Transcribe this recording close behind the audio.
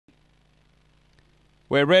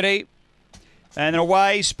We're ready. And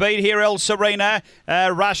away, speed here, El Serena.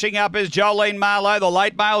 Rushing up is Jolene Marlowe. The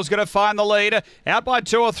late male's going to find the lead. Out by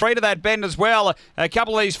 2 or 3 to that bend as well. A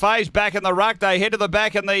couple of these faves back in the ruck. They head to the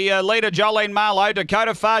back, and the leader, Jolene Marlowe.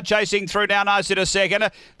 Dakota Farr chasing through now nicely to second.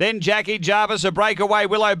 Then Jackie Jarvis, a breakaway,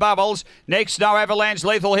 Willow Bubbles. Next, Snow Avalanche,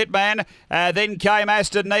 Lethal Hitman. Then came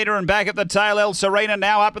Aston Nita, and back at the tail, El Serena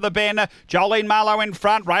now up at the bend. Jolene Marlowe in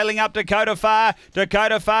front, railing up Dakota Farr.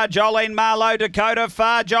 Dakota Farr, Jolene Marlowe. Dakota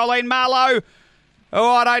Farr, Jolene Marlowe.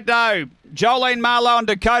 Oh, I don't know. Jolene Marlowe and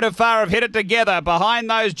Dakota Farr have hit it together. Behind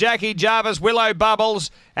those, Jackie Jarvis, Willow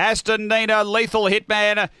Bubbles, Aston Nina, Lethal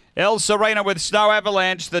Hitman, El Serena with Snow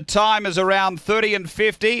Avalanche. The time is around 30 and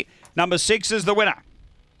 50. Number 6 is the winner.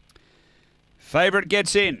 Favourite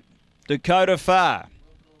gets in. Dakota Farr.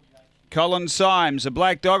 Colin Symes, a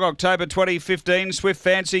Black Dog, October 2015. Swift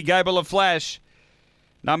Fancy, Gable of Flash.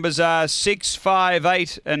 Numbers are 6, 5,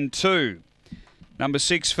 8 and 2. Number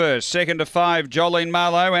 6 first. Second to 5, Jolene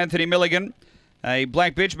Marlowe, Anthony Milligan. A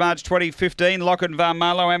Black Bitch, March 2015, Lockett Van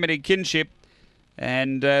Marlowe, Amity Kinship.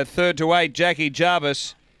 And third to 8, Jackie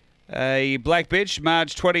Jarvis. A Black Bitch,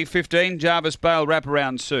 March 2015, Jarvis Bale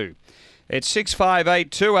Wraparound Sue. It's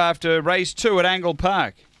 6-5-8-2 after race 2 at Angle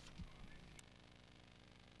Park.